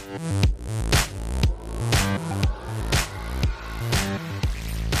Hey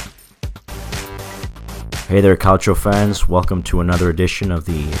there, calcio fans. Welcome to another edition of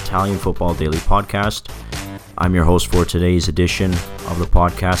the Italian Football Daily Podcast. I'm your host for today's edition of the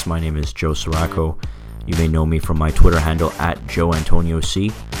podcast. My name is Joe Ciraco. You may know me from my Twitter handle at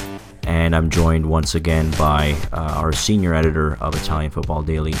JoeAntonioC. And I'm joined once again by our senior editor of Italian Football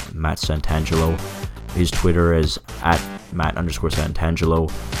Daily, Matt Santangelo. His Twitter is at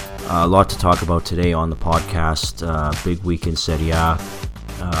Matt_Santangelo. A lot to talk about today on the podcast. Big week in Serie A.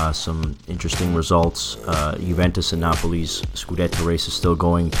 Some interesting results. Juventus and Napoli's Scudetto race is still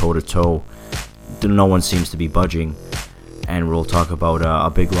going toe-to-toe. No one seems to be budging. And we'll talk about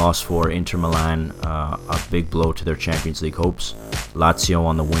a big loss for Inter Milan, a big blow to their Champions League hopes. Lazio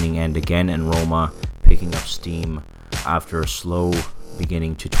on the winning end again, and Roma picking up steam after a slow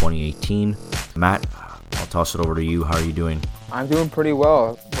beginning to 2018. Matt, I'll toss it over to you. How are you doing? I'm doing pretty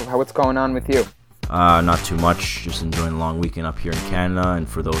well. What's going on with you? Not too much, just enjoying a long weekend up here in Canada, and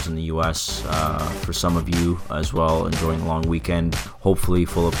for those in the US, for some of you as well, enjoying a long weekend, hopefully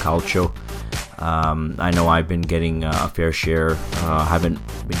full of calcio. I know I've been getting a fair share, haven't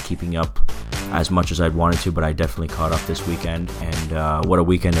been keeping up as much as I'd wanted to, but I definitely caught up this weekend, and what a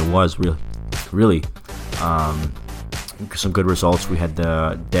weekend it was, really. Some good results. We had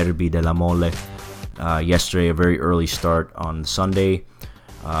the Derby della Mole yesterday, a very early start on Sunday.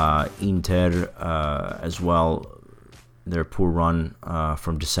 Inter as well, their poor run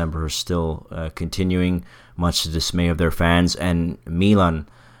from December is still continuing, much to the dismay of their fans. And Milan,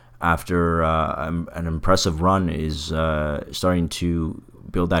 after an impressive run, is starting to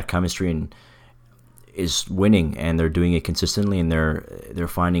build that chemistry and is winning, and they're doing it consistently, and they're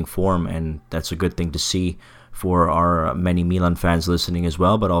finding form, and that's a good thing to see for our many Milan fans listening as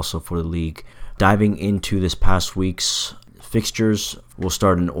well, but also for the league. Diving into this past week's fixtures, we'll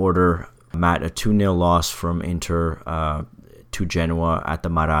start in order. Matt, a 2-0 loss from Inter to Genoa at the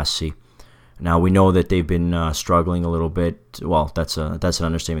Marassi. Now, we know that they've been struggling a little bit. Well, that's an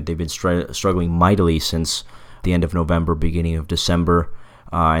understatement. They've been struggling mightily since the end of November, beginning of December.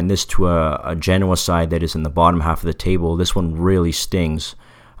 And this to a Genoa side that is in the bottom half of the table. This one really stings.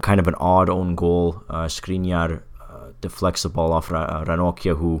 Kind of an odd own goal. Skriniar deflects the ball off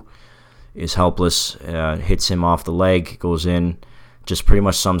Ranocchia, who is helpless, hits him off the leg, goes in. Just pretty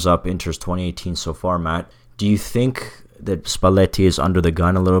much sums up Inter's 2018 so far, Matt. Do you think that Spalletti is under the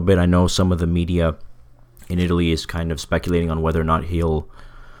gun a little bit? I know some of the media in Italy is kind of speculating on whether or not he'll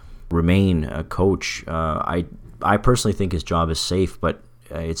remain a coach. I personally think his job is safe, but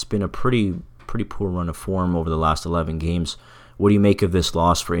it's been a pretty poor run of form over the last 11 games. What do you make of this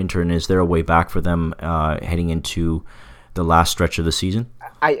loss for Inter, and is there a way back for them heading into the last stretch of the season?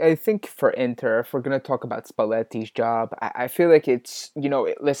 I think for Inter, if we're going to talk about Spalletti's job, I feel like it's,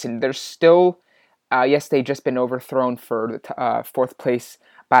 listen, there's still, yes, they've just been overthrown for the fourth place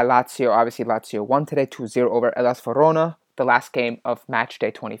by Lazio. Obviously, Lazio won today 2-0 over Hellas Verona, the last game of match day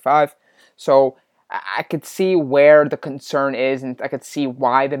 25. So I could see where the concern is, and I could see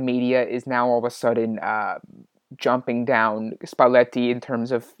why the media is now all of a sudden jumping down Spalletti in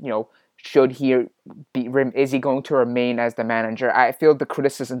terms of, should he is he going to remain as the manager? I feel the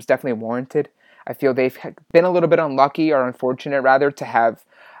criticism is definitely warranted. I feel they've been a little bit unlucky, or unfortunate rather, to have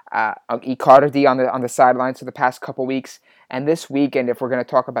Icardi on the sidelines for the past couple weeks. And this weekend, if we're going to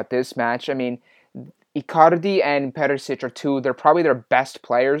talk about this match, I mean, Icardi and Perisic they're probably their best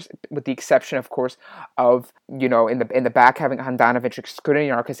players, with the exception, of course, of, in the back having Handanovic and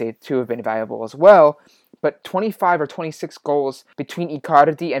Skriniar, because they too have been valuable as well. But 25 or 26 goals between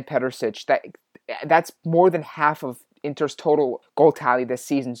Icardi and Perisic, that's more than half of Inter's total goal tally this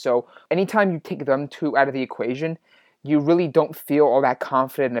season. So anytime you take them two out of the equation, you really don't feel all that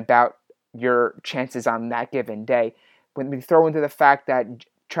confident about your chances on that given day. When we throw into the fact that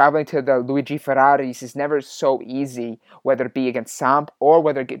traveling to the Luigi Ferraris is never so easy, whether it be against Samp or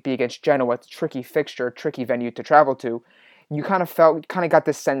whether it be against Genoa, it's a tricky fixture, tricky venue to travel to. You kind of got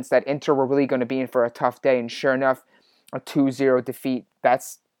this sense that Inter were really going to be in for a tough day, and sure enough, a 2-0 defeat,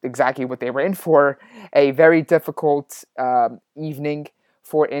 that's exactly what they were in for. A very difficult evening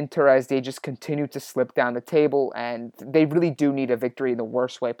for Inter as they just continue to slip down the table, and they really do need a victory in the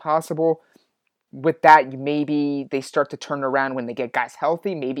worst way possible. With that, maybe they start to turn around when they get guys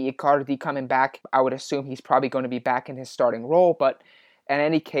healthy. Maybe Icardi coming back, I would assume he's probably going to be back in his starting role, but in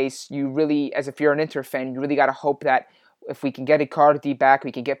any case, you really, as if you're an Inter fan, you really got to hope that if we can get Icardi back,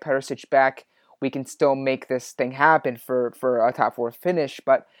 we can get Perisic back, we can still make this thing happen for a top four finish.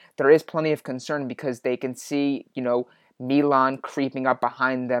 But there is plenty of concern because they can see, Milan creeping up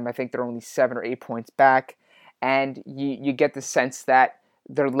behind them. I think they're only 7 or 8 points back. And you get the sense that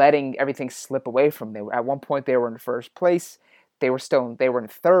they're letting everything slip away from them. At one point, they were in first place. They were in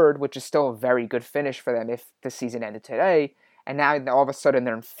third, which is still a very good finish for them if the season ended today. And now all of a sudden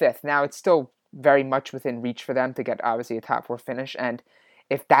they're in fifth. Now it's still very much within reach for them to get obviously a top four finish. And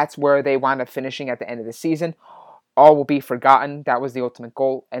if that's where they wind up finishing at the end of the season, all will be forgotten. That was the ultimate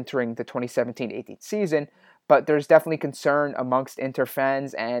goal entering the 2017-18 season. But there's definitely concern amongst Inter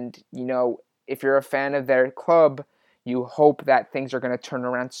fans. And, if you're a fan of their club, you hope that things are going to turn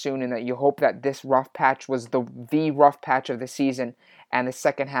around soon and that you hope that this rough patch was the rough patch of the season and the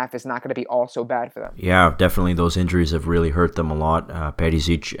second half is not going to be all so bad for them. Yeah, definitely those injuries have really hurt them a lot.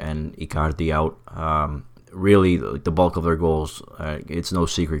 Perisic and Icardi out. Really, the bulk of their goals, it's no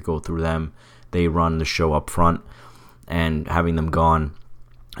secret, go through them. They run the show up front, and having them gone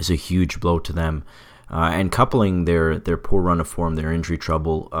is a huge blow to them. And coupling their poor run of form, their injury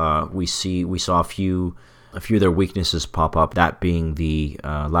trouble, we saw a few of their weaknesses pop up, that being the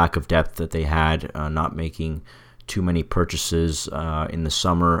lack of depth that they had, not making too many purchases in the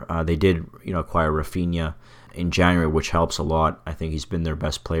summer. They did acquire Rafinha in January, which helps a lot. I think he's been their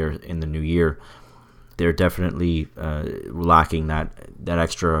best player in the new year. They're definitely lacking that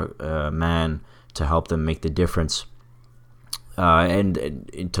extra man to help them make the difference.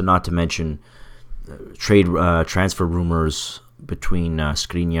 And to not to mention transfer rumors between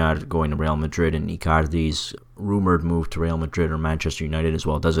Skriniar going to Real Madrid and Icardi's rumored move to Real Madrid or Manchester United as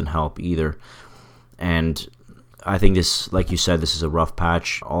well doesn't help either. And I think this, like you said, this is a rough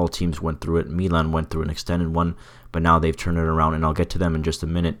patch. All teams went through it. Milan went through an extended one, but now they've turned it around, and I'll get to them in just a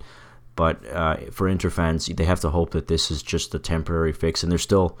minute. But for Inter fans, they have to hope that this is just a temporary fix. And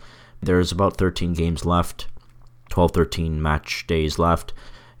there's about 13 games left, 12, 13 match days left.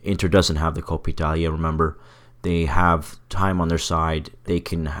 Inter doesn't have the Coppa Italia, remember. They have time on their side. They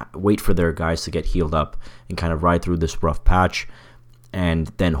can wait for their guys to get healed up and kind of ride through this rough patch and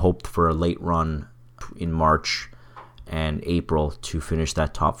then hope for a late run in March and April to finish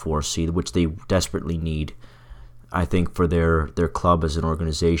that top four seed, which they desperately need. I think for their club as an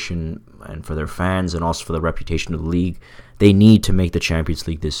organization and for their fans and also for the reputation of the league, they need to make the Champions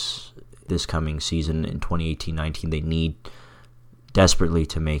League this coming season in 2018-19. They need desperately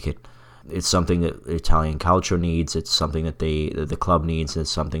to make it. It's something that Italian calcio needs. It's something that the club needs.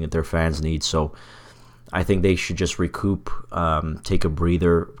 It's something that their fans need. So I think they should just recoup, take a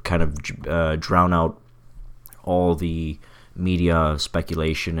breather, kind of drown out all the media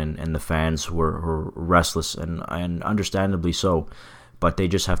speculation and the fans who are restless and understandably so. But they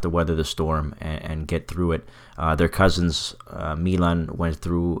just have to weather the storm and get through it. Their cousins, Milan, went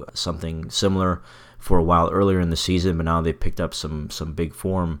through something similar for a while earlier in the season, but now they picked up some big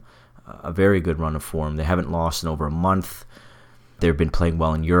form, a very good run of form. They haven't lost in over a month. They've been playing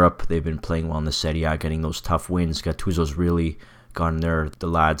well in Europe. They've been playing well in the Serie A, getting those tough wins. Gattuso's really gotten the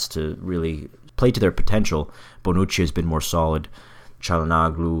lads to really play to their potential. Bonucci has been more solid.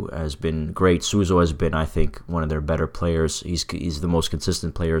 Çalhanoğlu has been great. Suso has been, I think, one of their better players. He's the most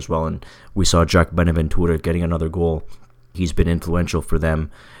consistent player as well. And we saw Jack Benaventura getting another goal. He's been influential for them,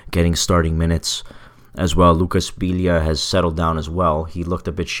 getting starting minutes as well. Lucas Biglia has settled down as well. He looked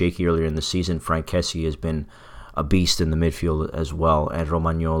a bit shaky earlier in the season. Frank Kessie has been a beast in the midfield as well. And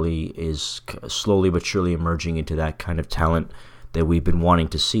Romagnoli is slowly but surely emerging into that kind of talent that we've been wanting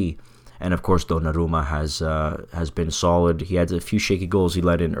to see. And of course, Donnarumma has been solid. He had a few shaky goals he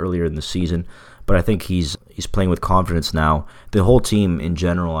let in earlier in the season, but I think he's playing with confidence now. The whole team in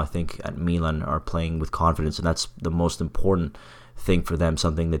general, I think, at Milan are playing with confidence, and that's the most important thing for them,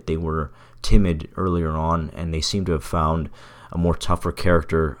 something that they were timid earlier on, and they seem to have found a more tougher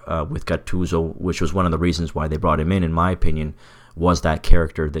character with Gattuso, which was one of the reasons why they brought him in my opinion, was that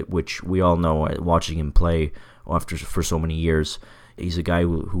character that which we all know watching him play for so many years. He's a guy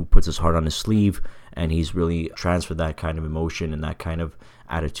who puts his heart on his sleeve, and he's really transferred that kind of emotion and that kind of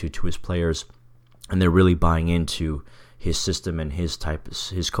attitude to his players, and they're really buying into his system and his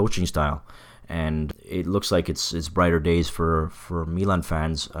coaching style. And it looks like it's brighter days for Milan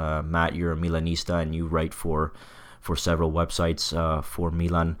fans. Matt, you're a Milanista, and you write for several websites for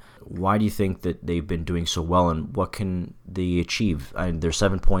Milan. Why do you think that they've been doing so well, and what can they achieve? They're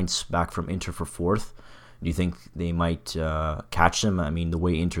 7 points back from Inter for fourth. Do you think they might catch them? I mean, the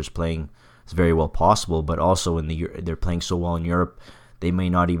way Inter's playing is very well possible, but also they're playing so well in Europe, they may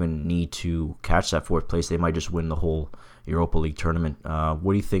not even need to catch that fourth place. They might just win the whole Europa League tournament.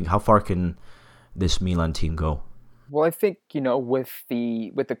 What do you think? How far can this Milan team go? Well, I think, with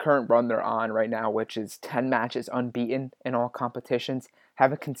the current run they're on right now, which is 10 matches unbeaten in all competitions,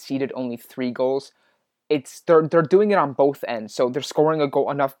 haven't conceded only 3 goals. They're doing it on both ends. So they're scoring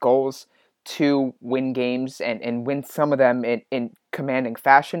enough goals to win games and win some of them in commanding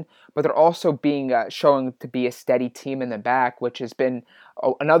fashion, but they're also being showing to be a steady team in the back, which has been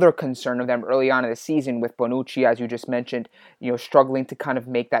another concern of them early on in the season with Bonucci, as you just mentioned, struggling to kind of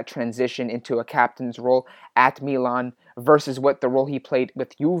make that transition into a captain's role at Milan versus what the role he played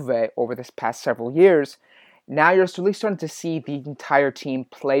with Juve over this past several years. Now you're really starting to see the entire team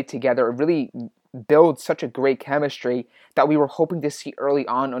play together, really build such a great chemistry that we were hoping to see early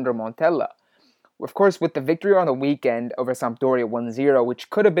on under Montella. Of course, with the victory on the weekend over Sampdoria 1-0, which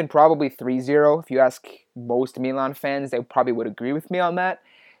could have been probably 3-0, if you ask most Milan fans, they probably would agree with me on that.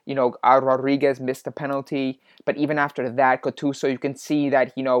 Rodriguez missed a penalty, but even after that, Gattuso, you can see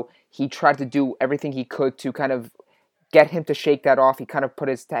that, he tried to do everything he could to kind of get him to shake that off. He kind of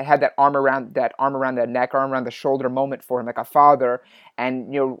had that arm around the neck, arm around the shoulder moment for him, like a father.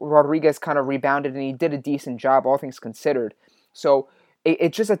 And Rodriguez kind of rebounded, and he did a decent job, all things considered. So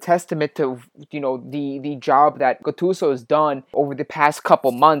it's just a testament to the job that Gattuso has done over the past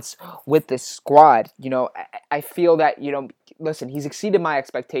couple months with this squad. I feel that listen, he's exceeded my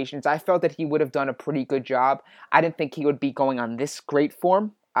expectations. I felt that he would have done a pretty good job. I didn't think he would be going on this great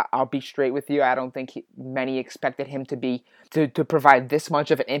form. I'll be straight with you. I don't think many expected him to provide this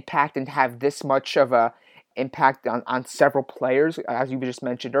much of an impact and have this much of a impact on several players, as you just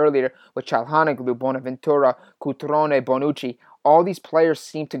mentioned earlier, with Çalhanoğlu, Bonaventura, Cutrone, Bonucci. All these players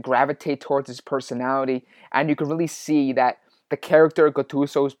seem to gravitate towards his personality, and you can really see that the character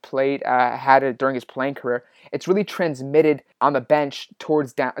Gattuso's had during his playing career, it's really transmitted on the bench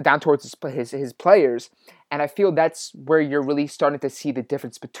down towards his players. And I feel that's where you're really starting to see the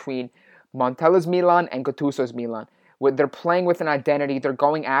difference between Montella's Milan and Gattuso's Milan. They're playing with an identity. They're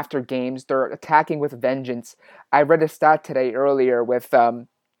going after games. They're attacking with vengeance. I read a stat today earlier with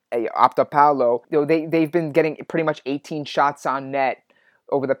Optapalo. They've been getting pretty much 18 shots on net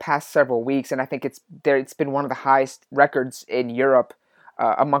over the past several weeks, and I think it's been one of the highest records in Europe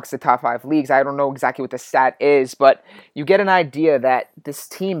amongst the top 5 leagues. I don't know exactly what the stat is, but you get an idea that this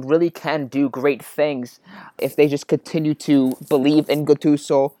team really can do great things if they just continue to believe in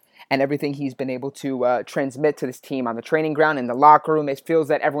Gattuso and everything he's been able to transmit to this team on the training ground, in the locker room. It feels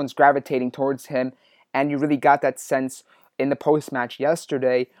that everyone's gravitating towards him, and you really got that sense in the post-match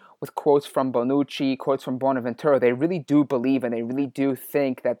yesterday with quotes from Bonucci, quotes from Bonaventura. They really do believe and they really do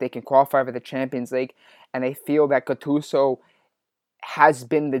think that they can qualify for the Champions League, and they feel that Gattuso has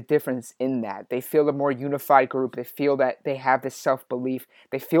been the difference in that. They feel a more unified group. They feel that they have this self-belief.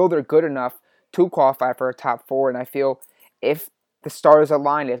 They feel they're good enough to qualify for a top 4, and I feel if the stars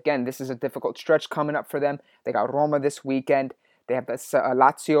align, again, this is a difficult stretch coming up for them. They got Roma this weekend. They have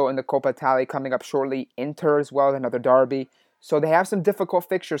Lazio in the Coppa Italia coming up shortly. Inter as well, another derby. So they have some difficult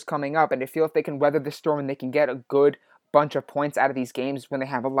fixtures coming up, and they feel if they can weather the storm and they can get a good bunch of points out of these games when they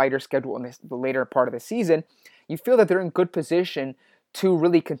have a lighter schedule in the later part of the season, you feel that they're in good position to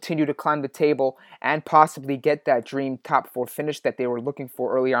really continue to climb the table and possibly get that dream top 4 finish that they were looking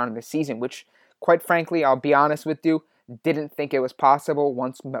for early on in the season, which, quite frankly, I'll be honest with you, didn't think it was possible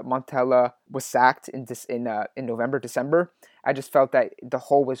once Montella was sacked in November, December. I just felt that the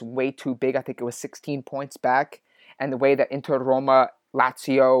hole was way too big. I think it was 16 points back. And the way that Inter, Roma,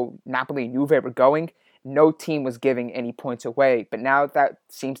 Lazio, Napoli, and Juve were going, no team was giving any points away. But now that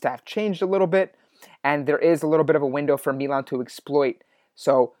seems to have changed a little bit, and there is a little bit of a window for Milan to exploit.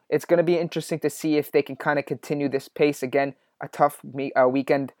 So it's going to be interesting to see if they can kind of continue this pace. Again, a tough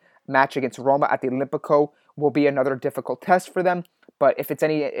weekend match against Roma at the Olimpico will be another difficult test for them. But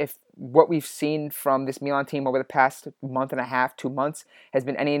if what we've seen from this Milan team over the past month and a half, 2 months, has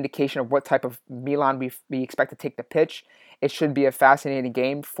been any indication of what type of Milan we expect to take the pitch, it should be a fascinating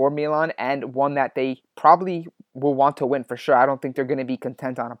game for Milan and one that they probably will want to win for sure. I don't think they're going to be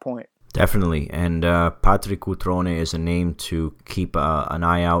content on a point. Definitely, and Patrick Cutrone is a name to keep an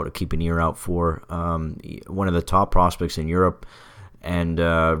eye out, keep an ear out for. One of the top prospects in Europe, and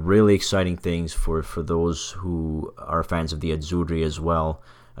really exciting things for those who are fans of the Azzurri as well,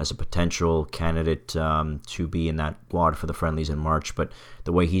 as a potential candidate to be in that squad for the friendlies in March. But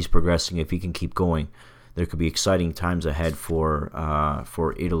the way he's progressing, if he can keep going, there could be exciting times ahead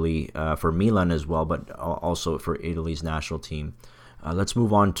for Italy, for Milan as well, but also for Italy's national team. Let's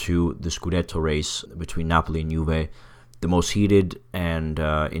move on to the Scudetto race between Napoli and Juve, the most heated and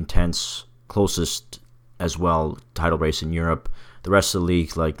intense, closest as well title race in Europe. The rest of the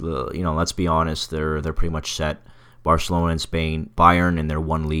leagues, let's be honest, they're pretty much set. Barcelona in Spain, Bayern in their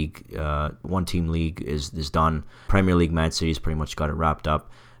one team league is done. Premier League, Man City's pretty much got it wrapped up.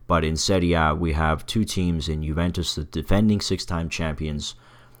 But in Serie A, we have 2 teams in Juventus, the defending 6-time champions,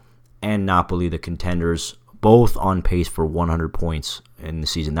 and Napoli, the contenders, both on pace for 100 points in the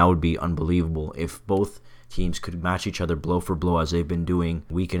season. That would be unbelievable if both teams could match each other blow for blow as they've been doing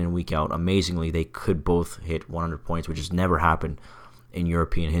week in and week out. Amazingly, they could both hit 100 points, which has never happened in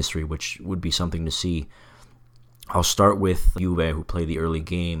European history, which would be something to see. I'll start with Juve, who play the early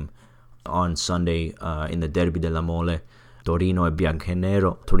game on Sunday in the Derby della Mole. Torino e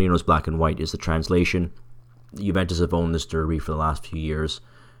Bianconero. Torino's black and white is the translation. Juventus have owned this derby for the last few years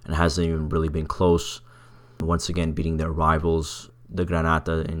and hasn't even really been close. Once again, beating their rivals, the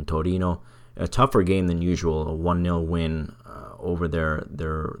Granata in Torino. A tougher game than usual, a 1-0 win over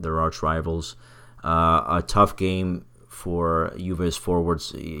their arch rivals. A tough game for Juve's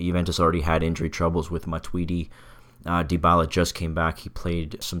forwards. Juventus already had injury troubles with Matuidi. Dybala just came back. He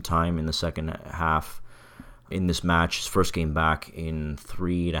played some time in the second half in this match, his first game back in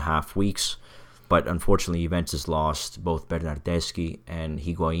 3.5 weeks. But unfortunately, Juventus lost both Bernardeschi and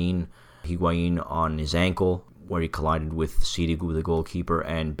Higuain. Higuain on his ankle, where he collided with Ciraco, the goalkeeper,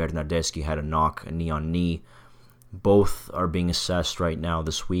 and Bernardeschi had a knock, a knee-on-knee. Both are being assessed right now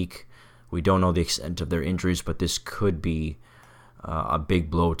this week. We don't know the extent of their injuries, but this could be a big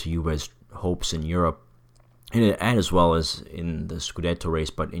blow to Juve's hopes in Europe, and as well as in the Scudetto race.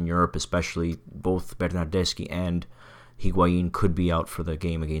 But in Europe especially, both Bernardeschi and Higuain could be out for the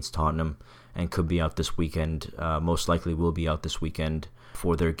game against Tottenham and could be out this weekend, most likely will be out this weekend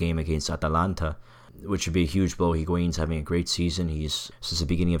for their game against Atalanta, which would be a huge blow. Higuain's having a great season. He's, since the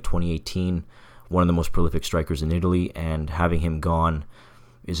beginning of 2018, one of the most prolific strikers in Italy, and having him gone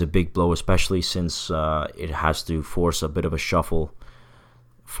is a big blow, especially since it has to force a bit of a shuffle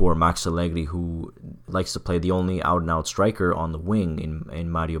for Max Allegri, who likes to play the only out-and-out striker on the wing in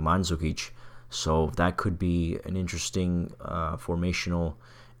Mario Mandzukic. So that could be an interesting formational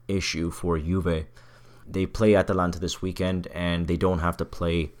issue for Juve. They play Atalanta this weekend, and they don't have to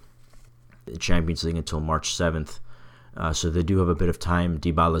play the Champions League until March 7th. So they do have a bit of time.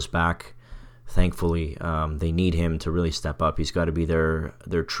 Dybala's back. Thankfully, they need him to really step up. He's got to be their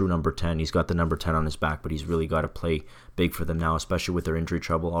true number 10. He's got the number 10 on his back, but he's really got to play big for them now, especially with their injury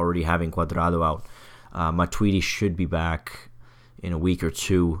trouble, already having Cuadrado out. Matuidi should be back in a week or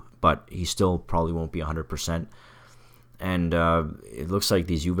two, but he still probably won't be 100%. And it looks like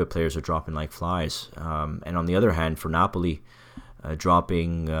these Juve players are dropping like flies. And on the other hand, for Napoli,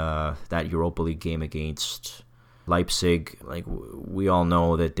 dropping that Europa League game against Leipzig, like we all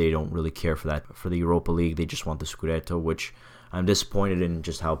know that they don't really care for that. For the Europa League, they just want the Scudetto, which I'm disappointed in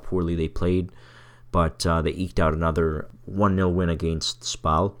just how poorly they played. But they eked out another 1-0 win against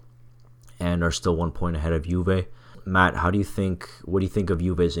Spal and are still 1 point ahead of Juve. Matt, what do you think of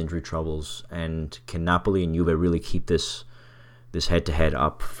Juve's injury troubles, and can Napoli and Juve really keep this head-to-head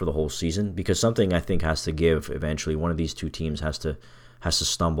up for the whole season? Because something I think has to give eventually. One of these two teams has to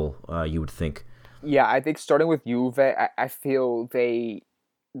stumble, you would think. Yeah, I think starting with Juve, I feel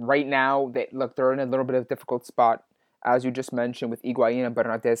right now, they're in a little bit of a difficult spot, as you just mentioned, with Higuain and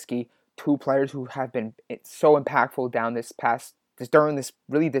Bernardeschi, two players who have been so impactful during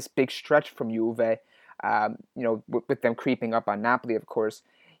this big stretch from Juve. With them creeping up on Napoli, of course.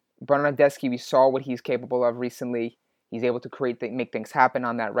 Bernardeschi, we saw what he's capable of recently. He's able to make things happen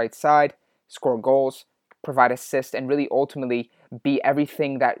on that right side, score goals, provide assists, and really ultimately be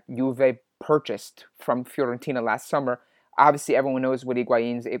everything that Juve purchased from Fiorentina last summer. Obviously, everyone knows what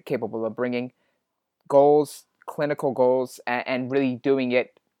Higuain's capable of bringing. Goals, clinical goals, and really doing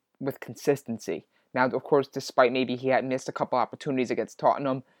it with consistency. Now, of course, despite maybe he had missed a couple opportunities against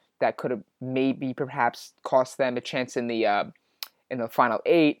Tottenham, that could have maybe perhaps cost them a chance in the final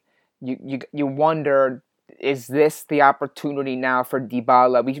 8. You wonder, is this the opportunity now for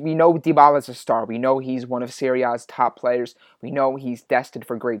Dybala? We know Dybala's a star. We know he's one of Serie A's top players. We know he's destined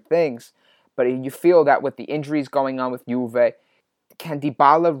for great things. But you feel that with the injuries going on with Juve, can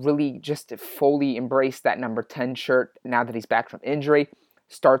Dybala really just fully embrace that number 10 shirt now that he's back from injury,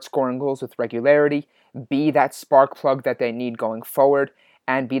 start scoring goals with regularity, be that spark plug that they need going forward,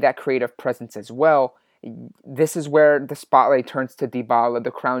 and be that creative presence as well? This is where the spotlight turns to Dybala,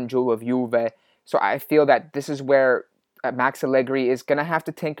 the crown jewel of Juve. So I feel that this is where Max Allegri is going to have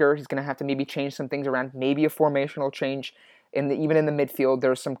to tinker. He's going to have to maybe change some things around, maybe a formational change. Even in the midfield,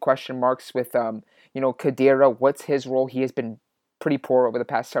 there's some question marks with, Khedira. What's his role? He has been pretty poor over the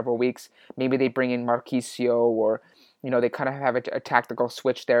past several weeks. Maybe they bring in Marquisio, or, they kind of have a tactical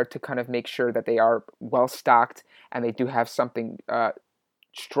switch there to kind of make sure that they are well stocked and they do have something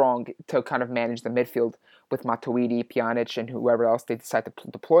strong to kind of manage the midfield with Matuidi, Pjanic, and whoever else they decide to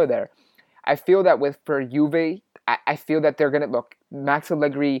deploy there. I feel that for Juve, I feel that they're going to look. Max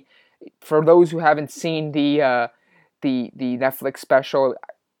Allegri, for those who haven't seen the Netflix special,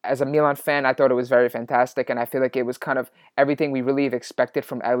 as a Milan fan, I thought it was very fantastic, and I feel like it was kind of everything we really have expected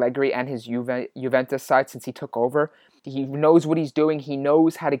from Allegri and his Juventus side since he took over. He knows what he's doing. He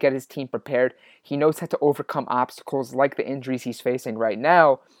knows how to get his team prepared. He knows how to overcome obstacles like the injuries he's facing right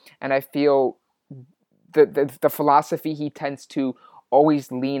now, and I feel the philosophy he tends to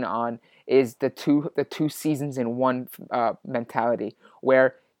always lean on is the two seasons in one mentality,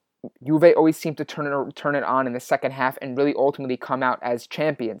 where Juve always seem to turn it on in the second half and really ultimately come out as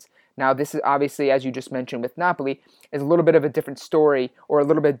champions. Now, this is obviously, as you just mentioned with Napoli, is a little bit of a different story, or a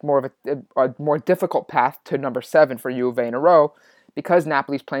little bit more of a more difficult path to number 7 for Juve in a row, because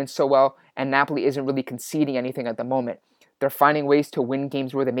Napoli's playing so well and Napoli isn't really conceding anything at the moment. They're finding ways to win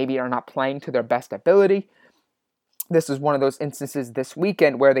games where they maybe are not playing to their best ability. This is one of those instances this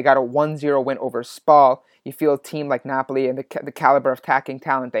weekend where they got a 1-0 win over Spal. You feel a team like Napoli and the caliber of attacking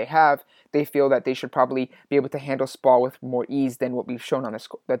talent they have, they feel that they should probably be able to handle Spal with more ease than what we've shown on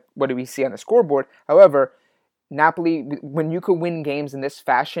what do we see on the scoreboard. However, Napoli, when you could win games in this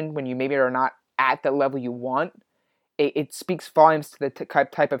fashion, when you maybe are not at the level you want, it speaks volumes to the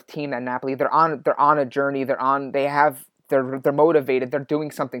type of team that Napoli. They're on a journey. They're motivated. They're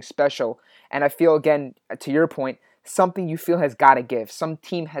doing something special. And I feel, again, to your point, something you feel has got to give. Some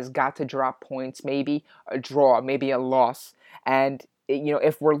team has got to drop points, maybe a draw, maybe a loss. And,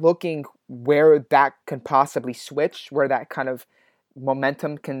 if we're looking where that can possibly switch, where that kind of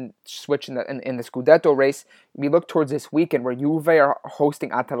momentum can switch in the Scudetto race, we look towards this weekend where Juve are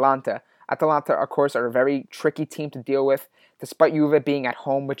hosting Atalanta. Atalanta, of course, are a very tricky team to deal with, despite Juve being at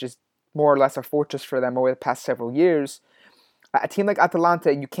home, which is more or less a fortress for them over the past several years. A team like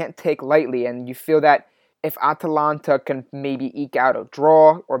Atalanta, you can't take lightly, and you feel that if Atalanta can maybe eke out a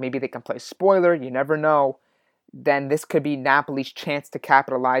draw, or maybe they can play spoiler, you never know, then this could be Napoli's chance to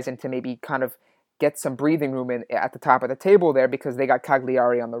capitalize and to maybe kind of get some breathing room at the top of the table there, because they got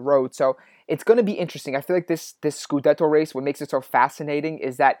Cagliari on the road. So it's going to be interesting. I feel like this Scudetto race, what makes it so fascinating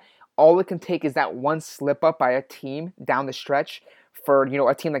is that all it can take is that one slip up by a team down the stretch for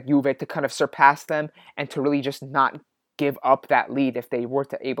a team like Juve to kind of surpass them and to really just not give up that lead if they were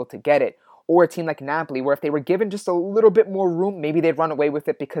able to get it. Or a team like Napoli, where if they were given just a little bit more room, maybe they'd run away with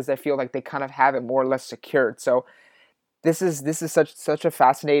it because they feel like they kind of have it more or less secured. So this is such a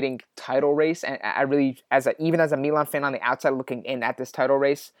fascinating title race, and I really, even as a Milan fan on the outside looking in at this title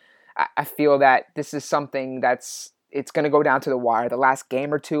race, I feel that this is something it's going to go down to the wire. The last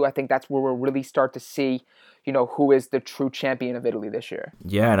game or two, I think that's where we'll really start to see, who is the true champion of Italy this year.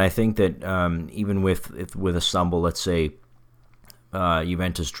 Yeah, and I think that even with a stumble, let's say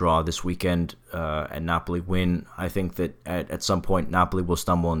Juventus draw this weekend and Napoli win, I think that at some point Napoli will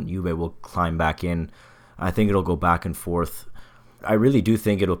stumble and Juve will climb back in. I think it'll go back and forth. I really do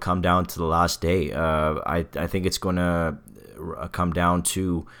think it'll come down to the last day. I think it's going to come down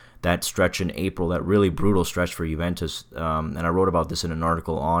to that stretch in April, that really brutal stretch for Juventus. And I wrote about this in an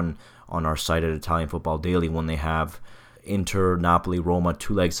article on our site at Italian Football Daily, when they have Inter, Napoli, Roma,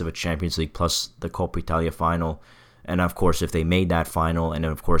 2 legs of a Champions League plus the Coppa Italia final. And of course, if they made that final, and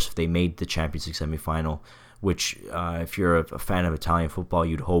of course, if they made the Champions League semifinal, which if you're a fan of Italian football,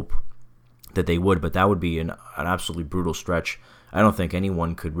 you'd hope that they would, but that would be an absolutely brutal stretch. I don't think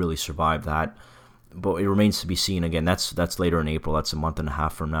anyone could really survive that, but it remains to be seen. Again, that's later in April. That's a month and a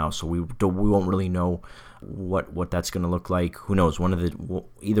half from now, so we won't really know what that's going to look like. Who knows?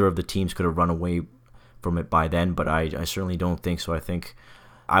 Either of the teams could have run away from it by then, but I certainly don't think so. I think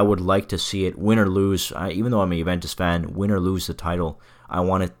I would like to see it, win or lose. Even though I'm a Juventus fan, win or lose the title, I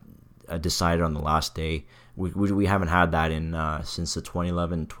want it decided on the last day. We haven't had that since the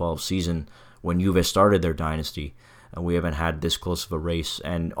 2011-12 season when Juve started their dynasty. We haven't had this close of a race,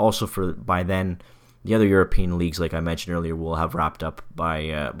 and also by then, the other European leagues, like I mentioned earlier, will have wrapped up by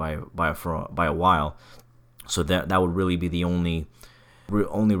a while. So that would really be the only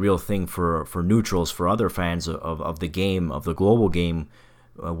real thing for neutrals, for other fans of the game, of the global game,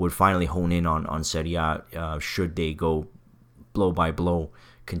 would finally hone in on Serie A. Should they go blow by blow,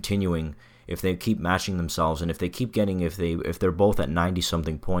 continuing, if they keep matching themselves, and if they keep getting, if they're both at 90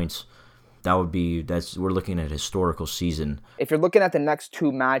 something points, we're looking at a historical season. If you're looking at the next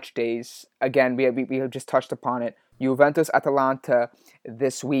 2 match days, again, we have just touched upon it. Juventus Atalanta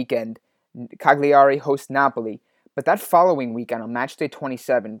this weekend. Cagliari hosts Napoli. But that following weekend on match day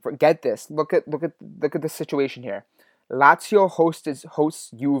 27, forget this. Look at the situation here. Lazio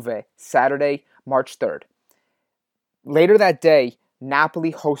hosts Juve Saturday, March 3rd. Later that day,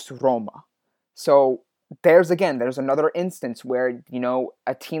 Napoli hosts Roma. So there's another instance where,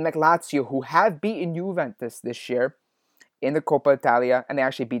 a team like Lazio, who have beaten Juventus this year in the Coppa Italia, and they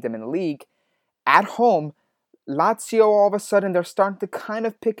actually beat them in the league, at home, Lazio, all of a sudden, they're starting to kind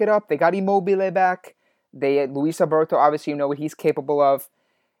of pick it up. They got Immobile back. Luis Alberto, obviously, you know what he's capable of.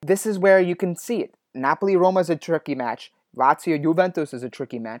 This is where you can see it. Napoli-Roma is a tricky match. Lazio-Juventus is a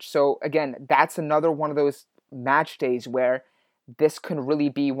tricky match. So, again, that's another one of those match days where this can really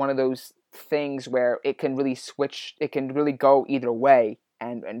be one of those things where it can really switch. It can really go either way.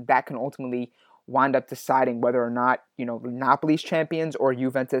 And that can ultimately wind up deciding whether or not, Napoli's champions or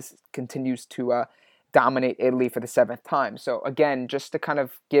Juventus continues to dominate Italy for the 7th time. So again, just to kind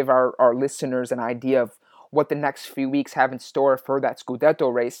of give our listeners an idea of what the next few weeks have in store for that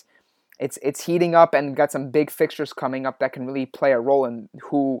Scudetto race, it's heating up and got some big fixtures coming up that can really play a role in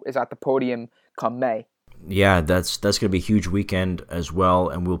who is at the podium come May. Yeah, that's going to be a huge weekend as well,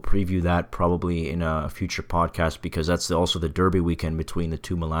 and we'll preview that probably in a future podcast because that's also the derby weekend between the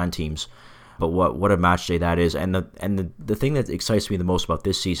two Milan teams. But what a match day that is, and the thing that excites me the most about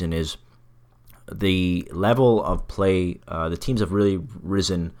this season is the level of play. The teams have really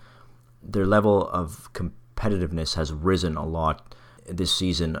risen. Their level of competitiveness has risen a lot this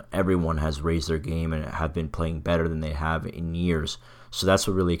season. Everyone has raised their game and have been playing better than they have in years. So that's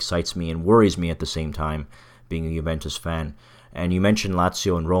what really excites me and worries me at the same time, being a Juventus fan. And you mentioned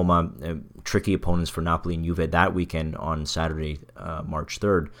Lazio and Roma, tricky opponents for Napoli and Juve that weekend on Saturday, March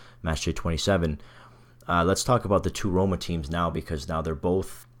 3rd, matchday 27. Let's talk about the two Roma teams now because now they're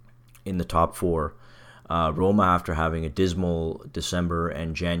both in the top four. Roma, after having a dismal December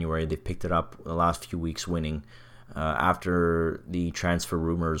and January, they've picked it up the last few weeks winning. After the transfer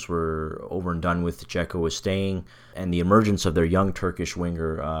rumors were over and done with, Dzeko was staying, and the emergence of their young Turkish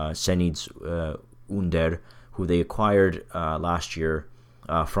winger, Cengiz Ünder, who they acquired last year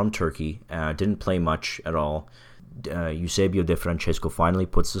from Turkey, didn't play much at all. Eusebio De Francesco finally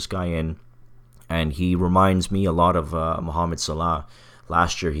puts this guy in, and he reminds me a lot of Mohamed Salah.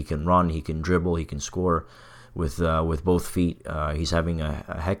 Last year, he can run, he can dribble, he can score with both feet. He's having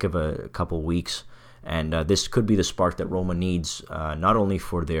a heck of a couple weeks. And this could be the spark that Roma needs, not only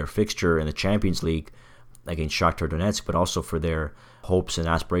for their fixture in the Champions League against Shakhtar Donetsk, but also for their hopes and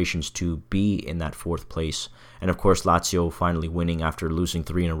aspirations to be in that 4th place. And of course, Lazio finally winning after losing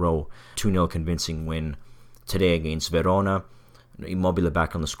 3 in a row. 2-0 convincing win today against Verona. Immobile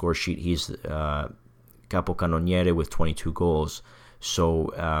back on the score sheet. He's capocannoniere with 22 goals. So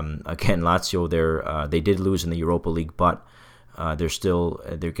again, Lazio, they did lose in the Europa League, but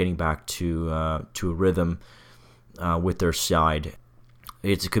they're getting back to a rhythm with their side.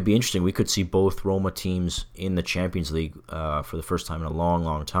 It could be interesting. We could see both Roma teams in the Champions League for the first time in a long,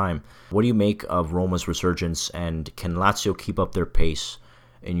 long time. What do you make of Roma's resurgence, and can Lazio keep up their pace,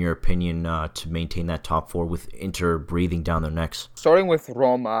 in your opinion, to maintain that top 4 with Inter breathing down their necks? Starting with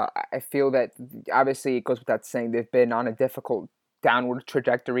Roma, I feel that obviously it goes without saying they've been on a difficult downward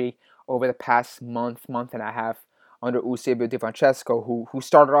trajectory over the past month and a half under Eusebio Di Francesco, who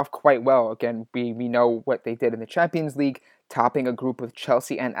started off quite well. Again, we know what they did in the Champions League, topping a group with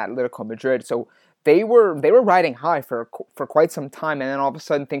Chelsea and Atletico Madrid. So they were riding high for quite some time, and then all of a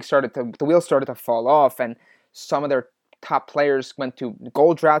sudden the wheels started to fall off, and some of their top players went to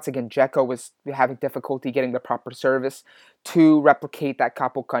goal droughts. Again, Dzeko was having difficulty getting the proper service to replicate that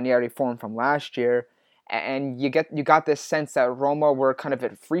Capocannoniere form from last year. And you got this sense that Roma were kind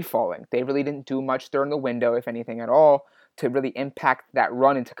of free falling. They really didn't do much during the window, if anything at all, to really impact that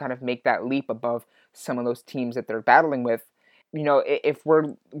run and to kind of make that leap above some of those teams that they're battling with. If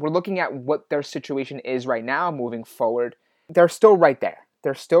we're looking at what their situation is right now moving forward, they're still right there.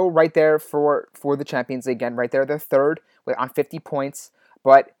 They're still right there for the Champions League. Again, right there, they're third on 50 points.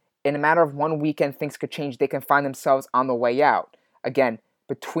 But in a matter of one weekend, things could change. They can find themselves on the way out. Again,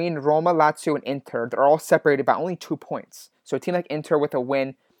 between Roma, Lazio, and Inter, they're all separated by only 2 points. So a team like Inter with a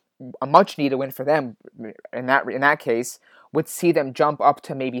win, a much-needed win for them in that case, would see them jump up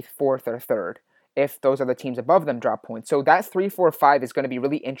to maybe 4th or 3rd if those other teams above them drop points. So that 3, 4, 5 is going to be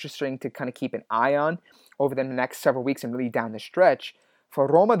really interesting to kind of keep an eye on over the next several weeks and really down the stretch. For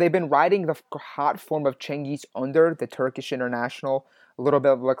Roma, they've been riding the hot form of Cengiz Ünder, the Turkish international, a little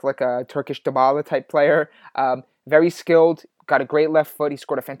bit look like a Turkish Dybala type player. Very skilled, got a great left foot. He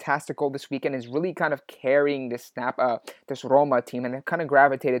scored a fantastic goal this weekend. Is really kind of carrying this Roma team, and they've kind of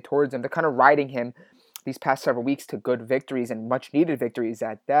gravitated towards him. They're kind of riding him these past several weeks to good victories and much needed victories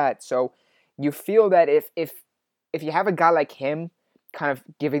at that. So you feel that if you have a guy like him, kind of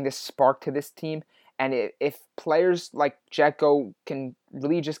giving this spark to this team, and if players like Dzeko can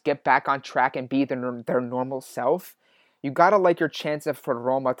really just get back on track and be their normal self, you gotta like your chance for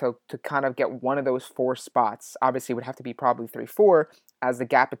Roma to kind of get one of those 4 spots. Obviously, it would have to be probably 3-4, as the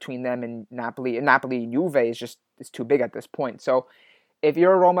gap between them and Napoli and Juve is too big at this point. So, if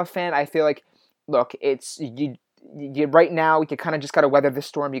you're a Roma fan, I feel like look, it's you right now. You kind of just got to weather the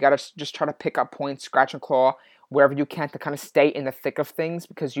storm. You got to just try to pick up points, scratch and claw wherever you can to kind of stay in the thick of things,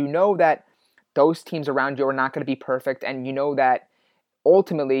 because you know that those teams around you are not going to be perfect, and you know that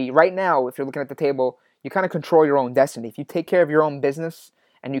ultimately, right now, if you're looking at the table, you kind of control your own destiny. If you take care of your own business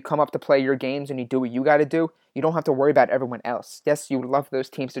and you come up to play your games and you do what you got to do, you don't have to worry about everyone else. Yes, you would love those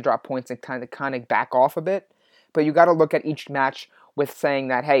teams to drop points and kind of back off a bit, but you got to look at each match with saying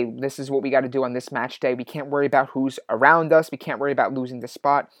that, hey, this is what we got to do on this match day. We can't worry about who's around us. We can't worry about losing the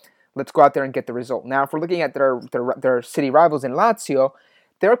spot. Let's go out there and get the result. Now, if we're looking at their city rivals in Lazio,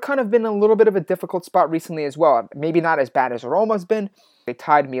 they're kind of been in a little bit of a difficult spot recently as well. Maybe not as bad as Roma's been. They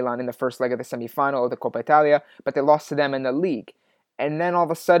tied Milan in the first leg of the semifinal of the Coppa Italia, but they lost to them in the league. And then all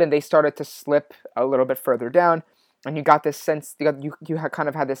of a sudden they started to slip a little bit further down, and you got this sense, you kind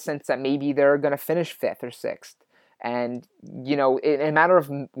of had this sense that maybe they're going to finish 5th or 6th. And, you know, in a matter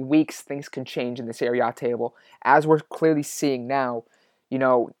of weeks, things can change in the Serie A table. As we're clearly seeing now, you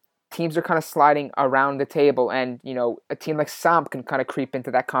know, teams are kind of sliding around the table, and, you know, a team like Samp can kind of creep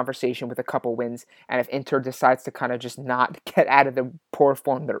into that conversation with a couple wins, and if Inter decides to kind of just not get out of the poor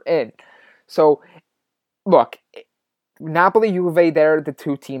form they're in. So, look, Napoli, Juve, they're the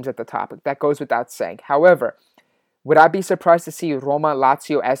two teams at the top. That goes without saying. However, would I be surprised to see Roma,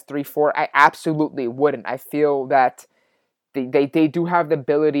 Lazio as 3-4? I absolutely wouldn't. I feel that they do have the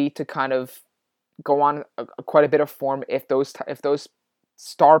ability to kind of go on quite a bit of form if those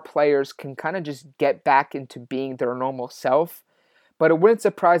star players can kind of just get back into being their normal self. But it wouldn't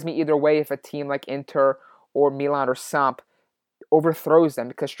surprise me either way if a team like Inter or Milan or Samp overthrows them,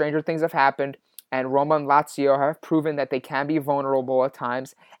 because stranger things have happened, and Roma and Lazio have proven that they can be vulnerable at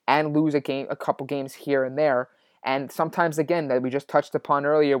times and lose a couple games here and there. And sometimes, again, that we just touched upon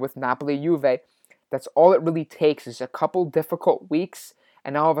earlier with Napoli, Juve, that's all it really takes is a couple difficult weeks,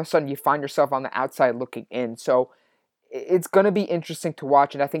 and all of a sudden you find yourself on the outside looking in. So it's going to be interesting to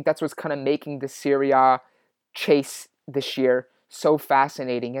watch, and I think that's what's kind of making the Serie A chase this year so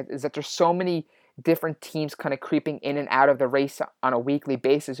fascinating, is that there's so many different teams kind of creeping in and out of the race on a weekly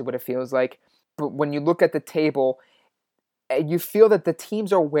basis, is what it feels like. But when you look at the table, you feel that the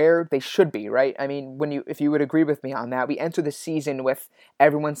teams are where they should be, right? I mean, if you would agree with me on that, we enter the season with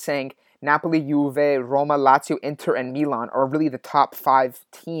everyone saying Napoli, Juve, Roma, Lazio, Inter, and Milan are really the top 5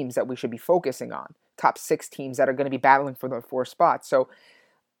 teams that we should be focusing on. Top 6 teams that are going to be battling for the 4 spots. So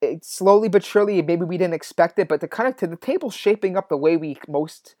it's slowly but surely, maybe we didn't expect it, but the table shaping up the way we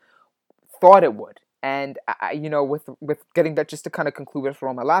most thought it would. And with getting that, just to kind of conclude with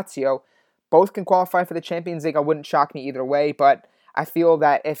Roma, Lazio, both can qualify for the Champions League. I wouldn't shock me either way, but I feel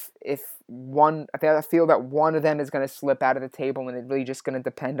that I feel that one of them is going to slip out of the table, and it's really just going to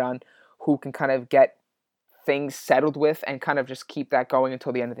depend on who can kind of get things settled with and kind of just keep that going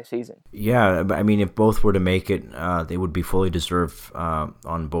until the end of the season. Yeah, I mean, if both were to make it, they would be fully deserved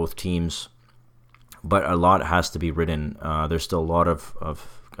on both teams. But a lot has to be written. There's still a lot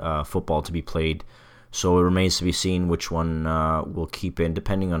of football to be played. So it remains to be seen which one will keep in,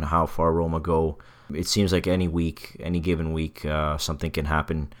 depending on how far Roma go. It seems like any given week, something can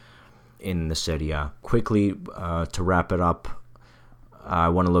happen in the Serie A. Quickly, to wrap it up, I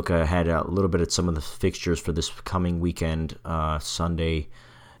want to look ahead a little bit at some of the fixtures for this coming weekend, Sunday.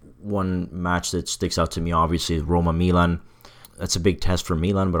 One match that sticks out to me, obviously, is Roma-Milan. That's a big test for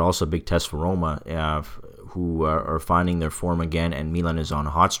Milan, but also a big test for Roma, who are finding their form again, and Milan is on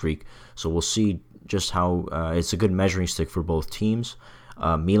a hot streak. So we'll see just how it's a good measuring stick for both teams.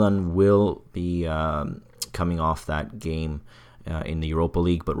 Milan will be coming off that game in the Europa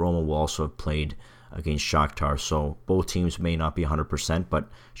League, but Roma will also have played against Shakhtar. So both teams may not be 100%, but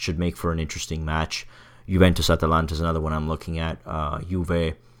should make for an interesting match. Juventus-Atalanta is another one I'm looking at.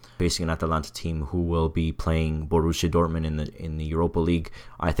 Juve facing an Atalanta team who will be playing Borussia Dortmund in the Europa League.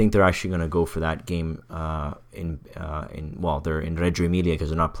 I think they're actually going to go for that game they're in Reggio Emilia because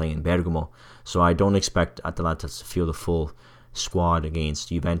they're not playing in Bergamo. So I don't expect Atalanta to field the full squad against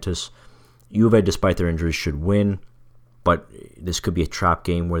Juventus. Juve, despite their injuries, should win, but this could be a trap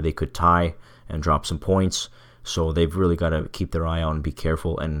game where they could tie and drop some points. So they've really got to keep their eye on and be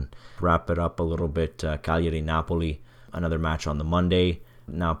careful. And wrap it up a little bit, Cagliari-Napoli, another match on the Monday.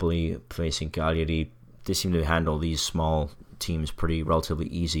 Napoli facing Cagliari. They seem to handle these small teams relatively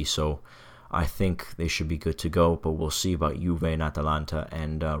easy, so I think they should be good to go, but we'll see about Juve and Atalanta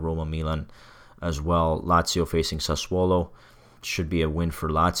and Roma-Milan as well. Lazio facing Sassuolo. Should be a win for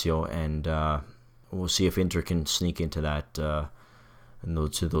Lazio, and we'll see if Inter can sneak into that to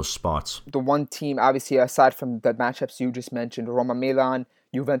those spots. The one team, obviously, aside from the matchups you just mentioned, Roma-Milan,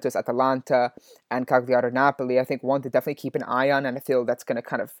 Juventus-Atalanta, and Cagliari-Napoli, I think one to definitely keep an eye on, and I feel that's going to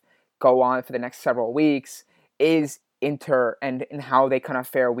kind of go on for the next several weeks is Inter and how they kind of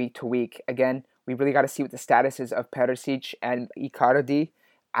fare week to week. Again, we really got to see what the status is of Perisic and Icardi,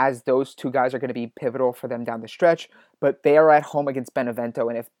 as those two guys are going to be pivotal for them down the stretch. But they are at home against Benevento,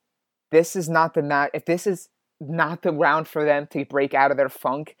 and if this is not the round for them to break out of their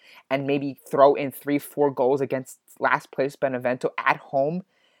funk and maybe throw in 3-4 goals against last place Benevento at home,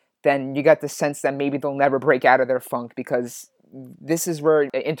 then you got the sense that maybe they'll never break out of their funk, because this is where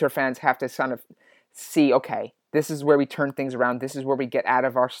Inter fans have to kind of see, okay, this is where we turn things around. This is where we get out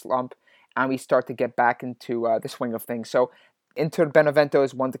of our slump and we start to get back into the swing of things. So Inter Benevento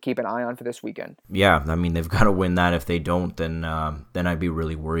is one to keep an eye on for this weekend. Yeah, I mean, they've got to win that. If they don't, then I'd be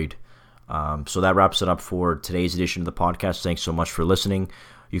really worried. So that wraps it up for today's edition of the podcast. Thanks so much for listening.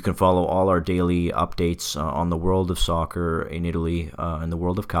 You can follow all our daily updates on the world of soccer in Italy and the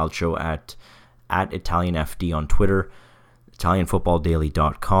world of calcio at ItalianFD on Twitter,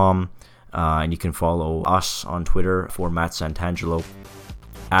 ItalianFootballDaily.com. And you can follow us on Twitter for Matt Santangelo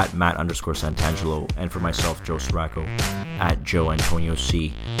at Matt_Santangelo, and for myself, Joe Ciraco, at Joe Antonio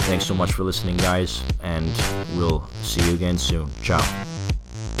C. Thanks so much for listening, guys, and we'll see you again soon. Ciao.